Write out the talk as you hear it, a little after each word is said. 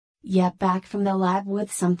Yep, back from the lab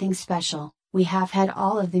with something special. We have had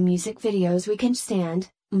all of the music videos we can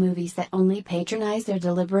stand, movies that only patronize their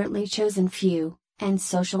deliberately chosen few, and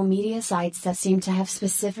social media sites that seem to have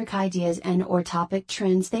specific ideas and/or topic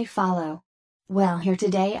trends they follow. Well, here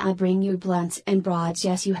today I bring you blunts and broads.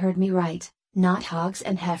 Yes, you heard me right, not hogs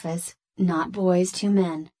and heifers, not boys to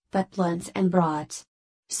men, but blunts and broads.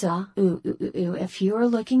 So, if you're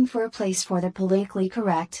looking for a place for the politically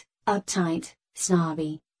correct, uptight,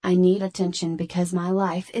 snobby, I need attention because my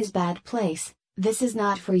life is bad place, this is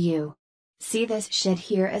not for you. See, this shit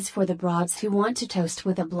here is for the broads who want to toast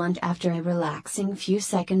with a blunt after a relaxing few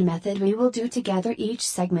second method we will do together each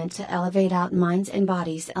segment to elevate out minds and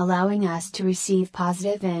bodies, allowing us to receive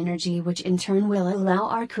positive energy, which in turn will allow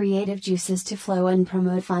our creative juices to flow and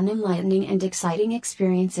promote fun, enlightening and exciting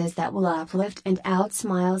experiences that will uplift and out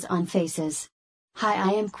smiles on faces. Hi,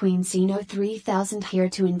 I am Queen Cino 3000 here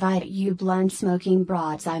to invite you blunt smoking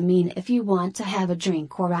broads. I mean, if you want to have a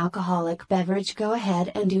drink or alcoholic beverage, go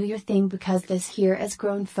ahead and do your thing, because this here is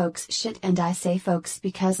grown folks shit, and I say folks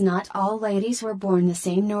because not all ladies were born the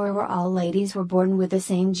same, nor were all ladies were born with the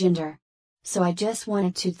same gender. So I just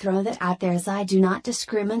wanted to throw that out there, as I do not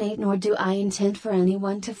discriminate, nor do I intend for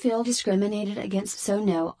anyone to feel discriminated against. So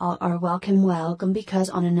no, all are welcome, because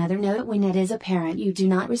on another note, when it is apparent you do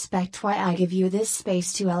not respect why I give you this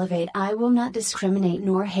space to elevate, I will not discriminate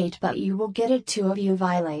nor hate, but you will get it too if you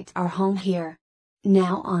violate our home here.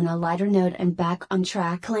 Now, on a lighter note and back on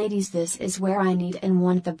track, ladies, this is where I need and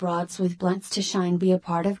want the broads with blunts to shine, be a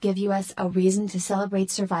part of, give us a reason to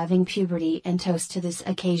celebrate surviving puberty and toast to this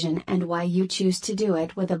occasion, and why you choose to do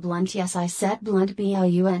it with a blunt. Yes, I said blunt,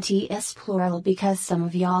 BLUNTS plural, because some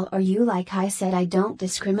of y'all are you. Like I said, I don't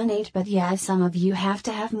discriminate, but yeah, some of you have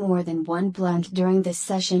to have more than one blunt during this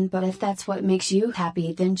session, but if that's what makes you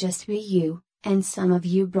happy, then just be you. And some of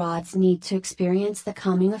you broads need to experience the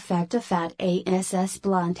calming effect a fat ass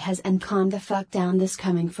blunt has, and calm the fuck down. This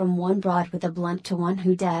coming from one broad with a blunt to one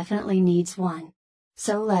who definitely needs one.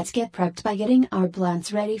 So let's get prepped by getting our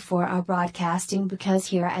blunts ready for our broadcasting, because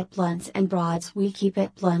here at Blunts and Broads we keep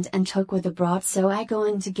it blunt and toke with the broad. So I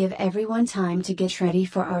going to give everyone time to get ready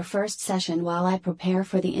for our first session while I prepare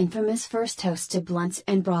for the infamous first toast to Blunts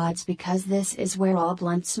and Broads, because this is where all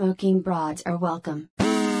blunt smoking broads are welcome.